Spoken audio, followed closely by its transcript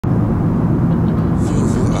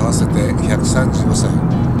せて135歳、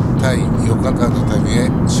タイ4日間の旅へ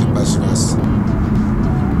出発します。午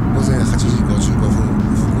前8時55分、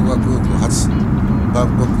福岡空港発バン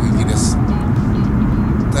コク行きです。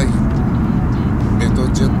タイベト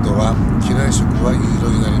ジェットは機内食は有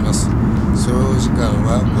料になります。所要時間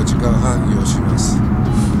は5時間半要します。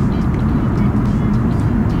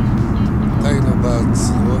タイのバー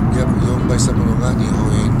ツを約4倍したものが日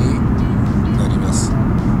本円になります。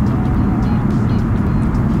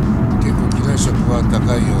結構機内食は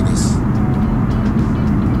高いようです。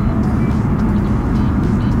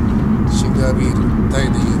シンガービール、タ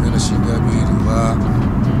イで有名なシンガービールは、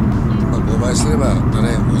5倍すれば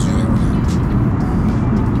750円ぐらい。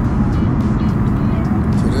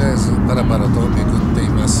とりあえずパラパラとめくってい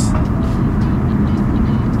ます。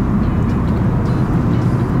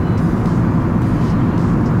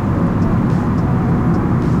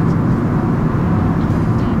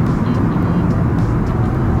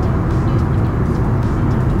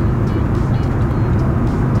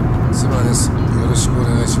妻です。よろしくお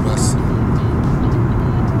願いします。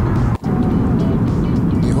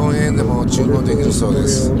日本円でも注文できるそうで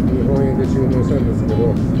す。日本円で注文したんですけ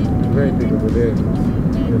ど、ないということで、日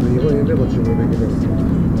本円でも注文できます。で、こ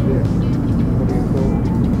れと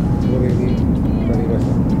これになりまし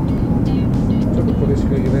た。ちょっとこれし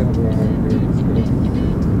か言えないところがあるんですけど。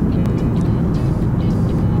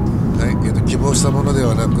はい、希望したもので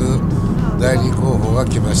はなく、第2候補が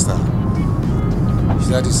来ました。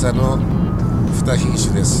左下の2品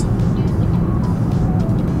種です。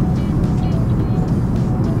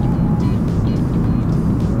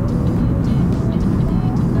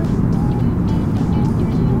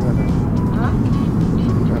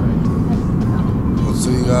お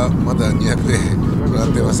釣りがまだ200円もらっ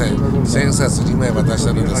ていません。1000冊2枚渡し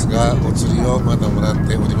たのですが、お釣りをまだもらっ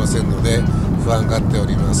ておりませんので不安がってお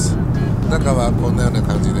ります。中はこんなような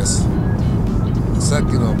感じです。さっ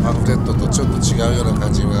きのパンフレットとちょっと違うような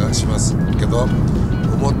感じがしますけど、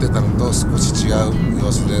思ってたのと少し違う様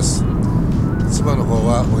子です。妻の方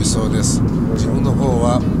は美味しそうです。自分の方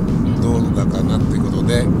はどうだかなということ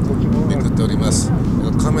でめくっております。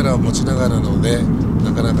カメラを持ちながらなので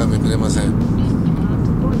なかなかめくれません。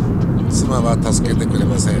妻は助けてくれ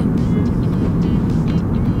ません。よ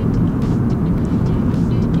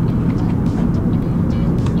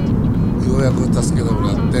うやく助けても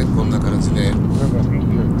らってこんな感じで、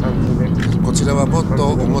こちらはもっと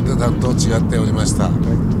思ってたのと違っておりました。こ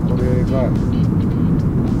れが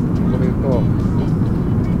これとこ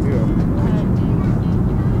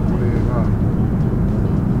れが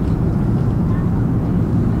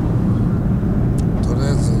とりあ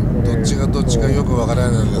えずどっちがどっちかよくわから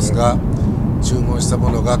ないのですが、注文したも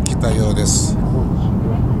のが来たようです。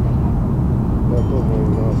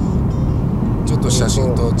ちょっと写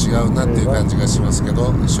真と違うなっていう感じがしますけ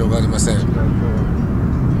ど、しょうがありません。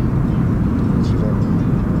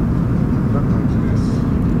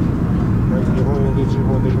注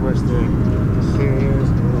文できまして、1000円を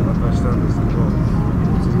渡したんですけど、お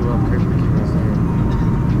釣りは返ってきません。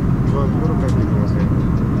今のところ返ってきません。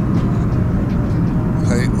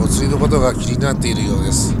はい、お釣りのことが気になっているよう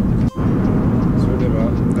です。それでは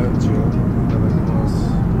ランチをいただきます。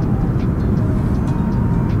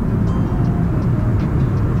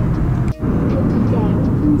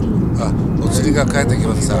あ、お釣りが返ってき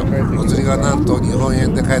ました。お釣りがなんと日本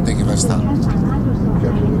円で返ってきました。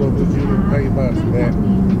160タイバーツで、は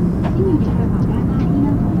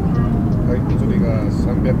い、お釣りが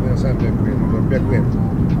300円、300円、600円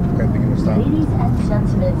返ってきました。はい、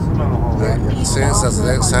1000冊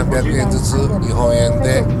で300円ずつ日本円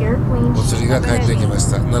でお釣りが返ってきま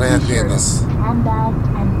した。700円です。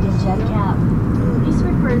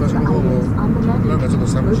私の方もなんかちょっと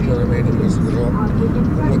寂しいようなメニューですけど、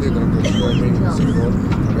思っていたのと違うメニューですけど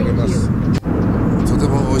食べれます。とて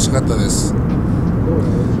も美味しかったです。注文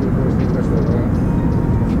していましたが、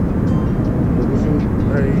60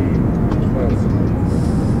タイバーツ、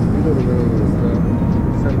ミドルのようですが、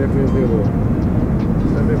300円程度、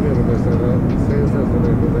300円渡したら1000冊で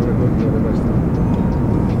ございますと言われました。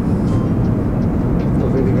小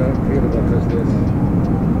銭が消えるばっかしです。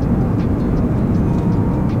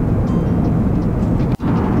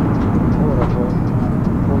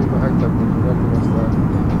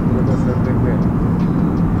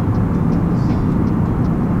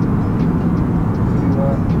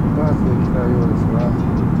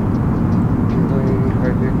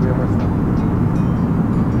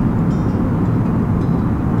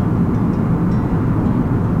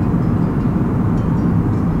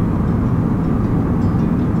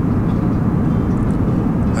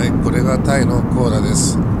これがタイのコーラで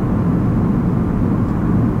す。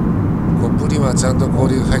コップにはちゃんと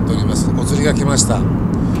氷が入っております。お釣りが来ました。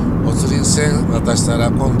お釣り1000渡したら、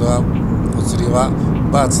今度はお釣りは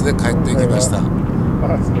バーツで帰ってきました。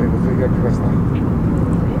バーツでお釣りが来ました。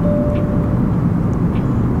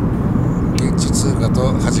現地通貨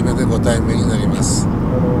と初めてご対面になります。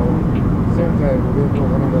前回お弁当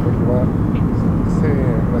を頼んだ時は1000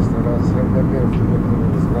円出したら300円を含めている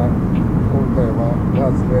んですが、今回は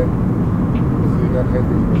バーツでお釣りが帰っ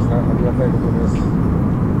てきました。ありがたいことです。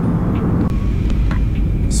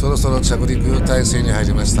そろそろ着陸態勢に入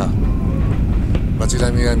りました。街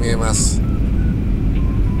並みが見えます。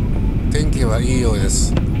天気はいいようで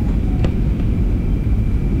す。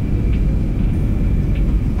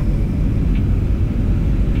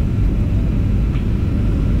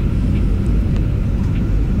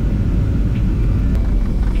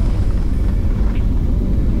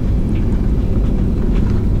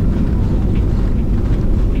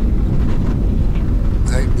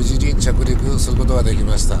無事に着陸することができ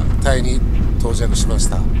ました。タイに到着しまし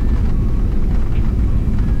た。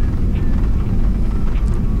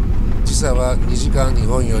時差は2時間日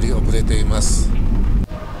本より遅れています。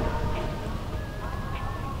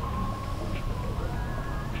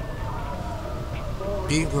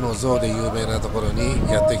ピンクの像で有名なところ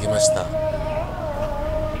にやってきました。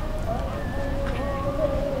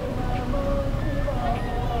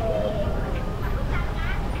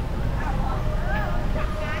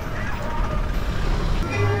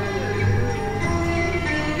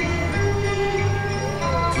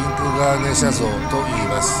ガーネシャ像と言い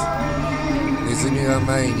ます。ネズミが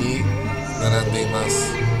前に並んでいま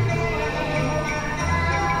す。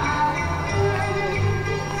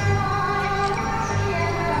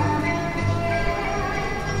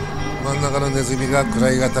真ん中のネズミが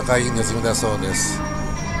位が高いネズミだそうです。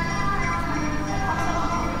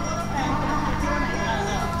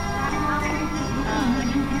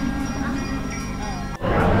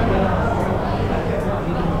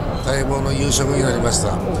待望の夕食になりまし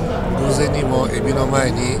た。偶然にもエビの前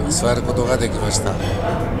に座ることができました。大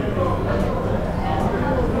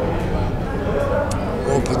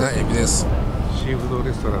きなエビです。シーフード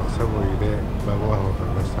レストランサブウェイで晩ご飯を食べ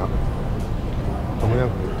ました。トムヤ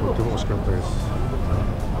ムクンとっても美味しかったで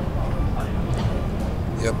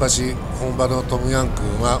す。やっぱし本場のトムヤンク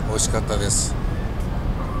ンは美味しかったです。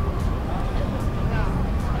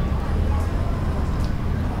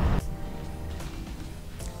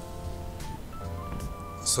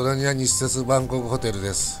ソラニア日節バンコクホテル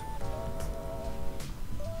です。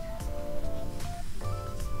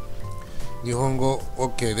日本語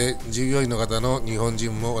OK で従業員の方の日本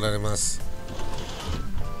人もおられます。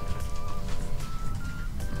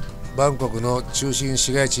バンコクの中心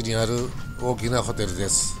市街地にある大きなホテルで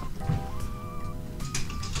す。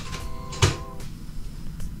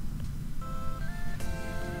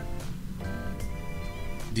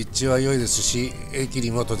立地は良いですし、駅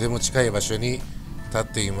にもとても近い場所に立っ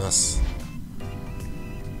ています。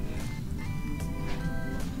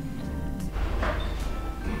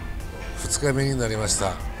2日目になりまし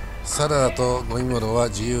た。サラダと飲み物は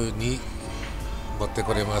自由に持って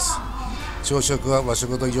これます。朝食は和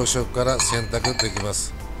食と洋食から選択できま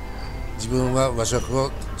す。自分は和食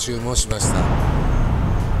を注文しました。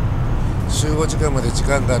集合時間まで時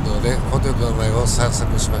間があるのでホテルの前を散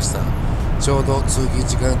策しました。ちょうど通勤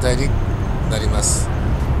時間帯になります。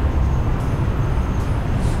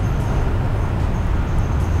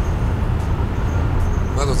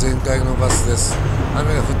窓全開のバスです。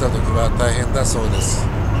雨が降った時は大変だそうです。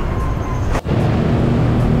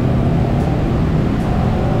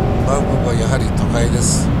バンコクはやはり都会で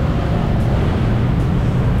す。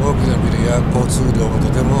大きなビルや交通量も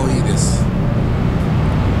とてもいいです。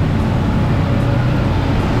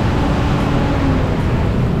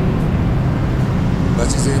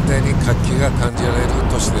街全体に活気が感じられる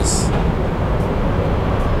都市です。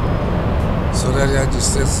ソラリア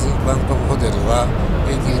実設バンコクホテルは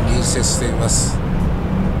駅に隣接しています。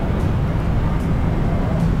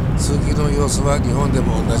通勤の様子は日本で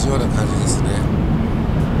も同じような感じですね。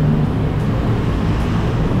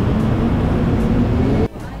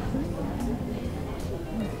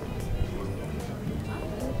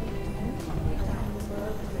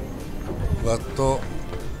ワット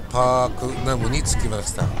パークナムに着きま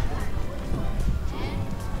した。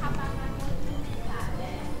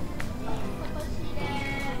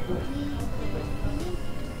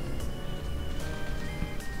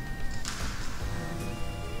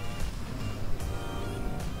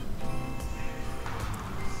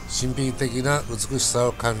神秘的な美しさ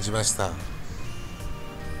を感じました。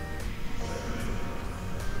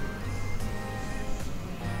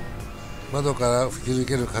窓から吹き抜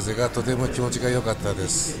ける風がとても気持ちが良かったで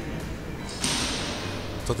す。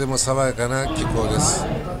とても爽やかな気候です。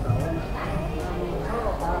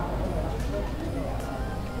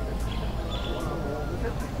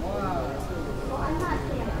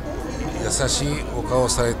優しいお顔を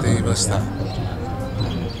されていました。涅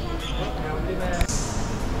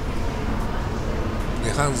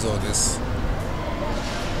槃像です。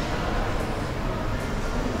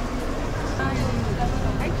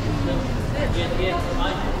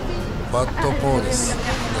バットポーです。涅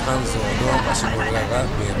槃像の足の裏が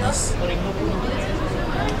見えます。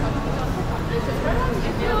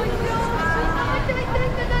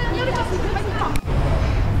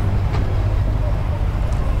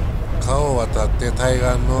川を渡って対岸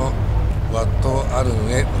のワットアル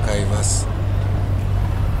ンへ向かいます。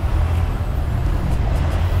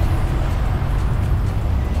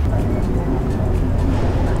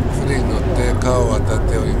船に乗って川を渡っ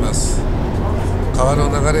ております。川の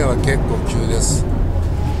流れは結構急です。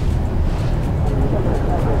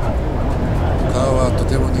川はと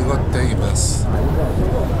ても濁っています。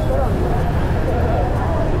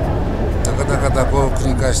なかなか蛇行を繰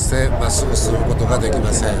り返してまっすぐ進むことができ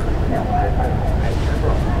ません。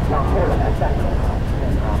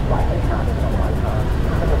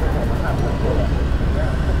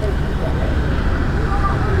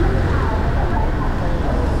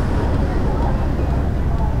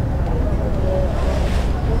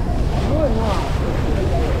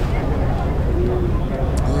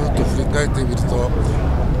振り返ってみると、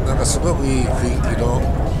なんかすごくいい雰囲気の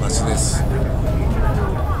街です。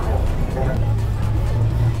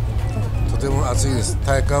とても暑いです。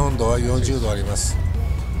体感温度は40度あります。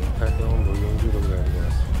体感温度40度ぐらいあり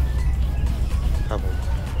ます。多分。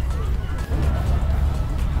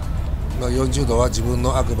40度は自分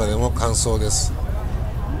のあくまでも乾燥です。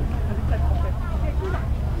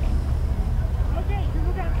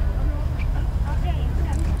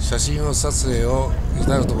写真を撮影を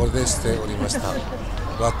至るところでしておりました。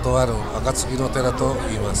ワットアルン暁の寺と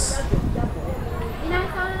言います。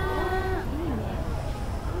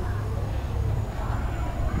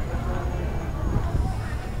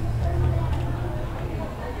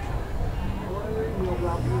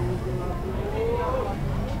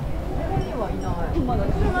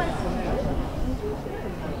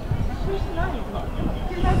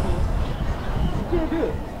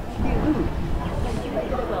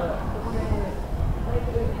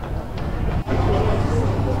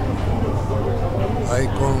アイ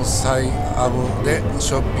コンサイアムで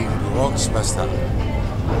ショッピングをしました。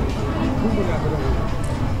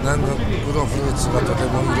南国のフルーツがとて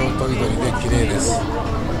も色とりどりで綺麗です。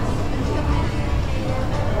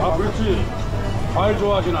マンゴ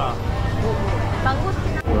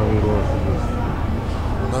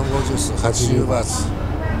ージュース80バーツ、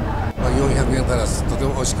400円足らず、とて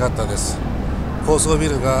も美味しかったです。高層ビ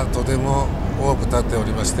ルがとても多く建ってお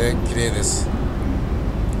りまして綺麗です。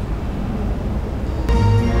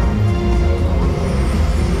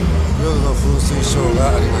夜の噴水ショーが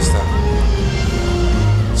ありました。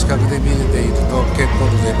近くで見れていると結構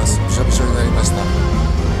濡れます。びしょびしょになりました。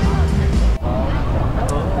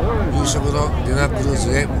夕食のディナークルー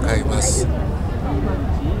ズへ向かいます。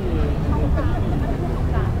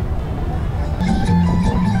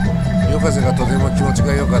夜風がとても気持ち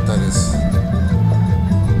が良かったです。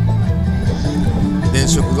電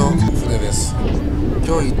飾の船です。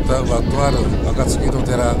今日行ったワットアルン暁の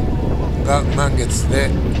寺が満月で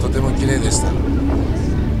とても綺麗でした。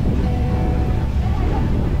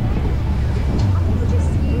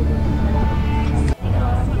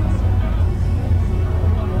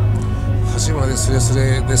橋までスレス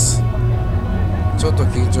レです。ちょっと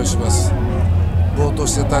緊張します。ぼーっと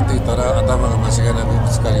して立っていたら頭が間違いなくぶ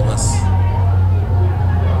つかります。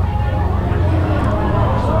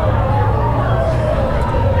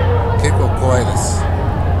結構怖いです。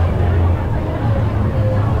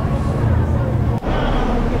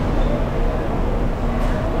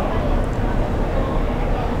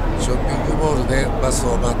ショッピングモールでバス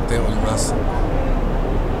を待っております。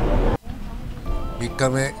3日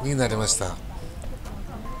目になりました。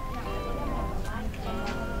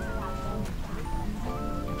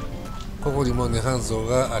ここにも涅槃像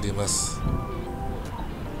があります。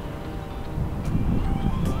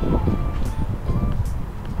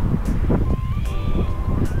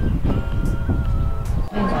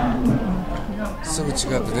すぐ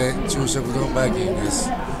近くで昼食のバイキングです。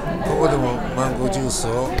ここでもマンゴージュース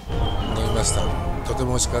を飲みました。とても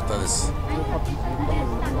美味しかったです。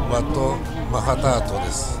ワットマハタート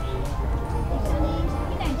です。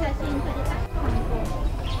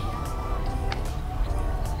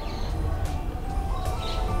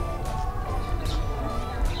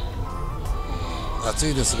暑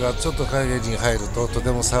いですが、ちょっと影に入るとと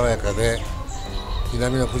ても爽やかで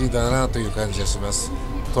南の国だなという感じがします。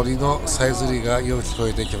鳥のさえずりがよく聞こ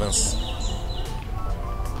えてきます。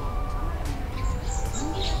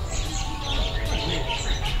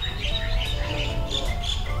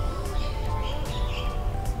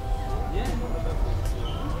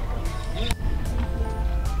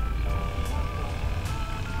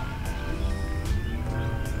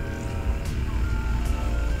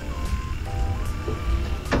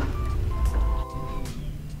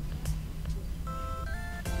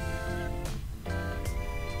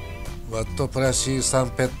ワットプラシーサン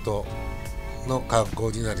ペットの観光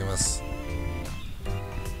になります。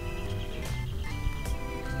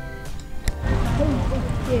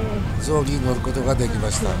象に乗ることができ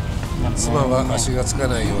ました。妻は足がつか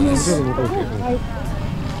ないようです。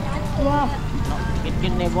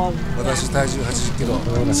私体重80キロ、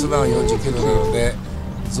妻は40キロなので、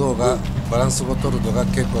象がバランスを取るのが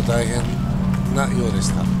結構大変なようで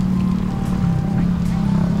した。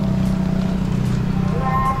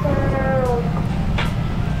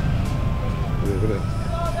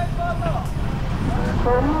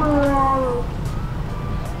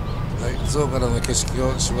はい、象からの景色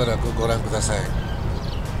をしばらくご覧ください。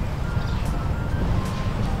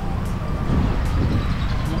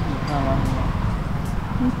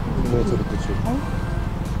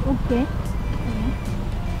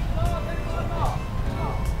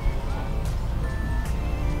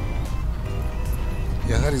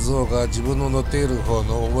やはり象が自分の乗っている方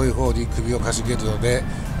の重い方に首をかしげるので、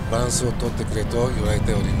バランスを取ってくれと言われ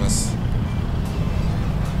ております。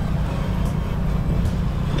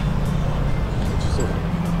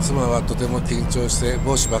妻はとても緊張して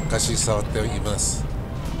帽子ばっかし触っています。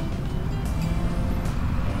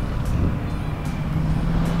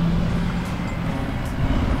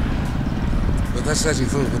私たち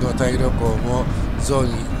夫婦のタイ旅行も象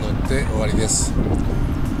に乗って終わりです。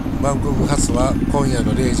バンコク発は今夜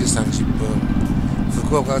の0時30分、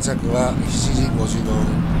福岡着は7時50分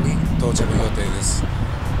に到着予定です。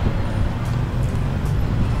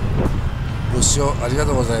ご視聴ありが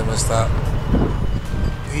とうございました。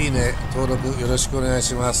いいね、登録よろしくお願い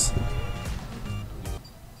します。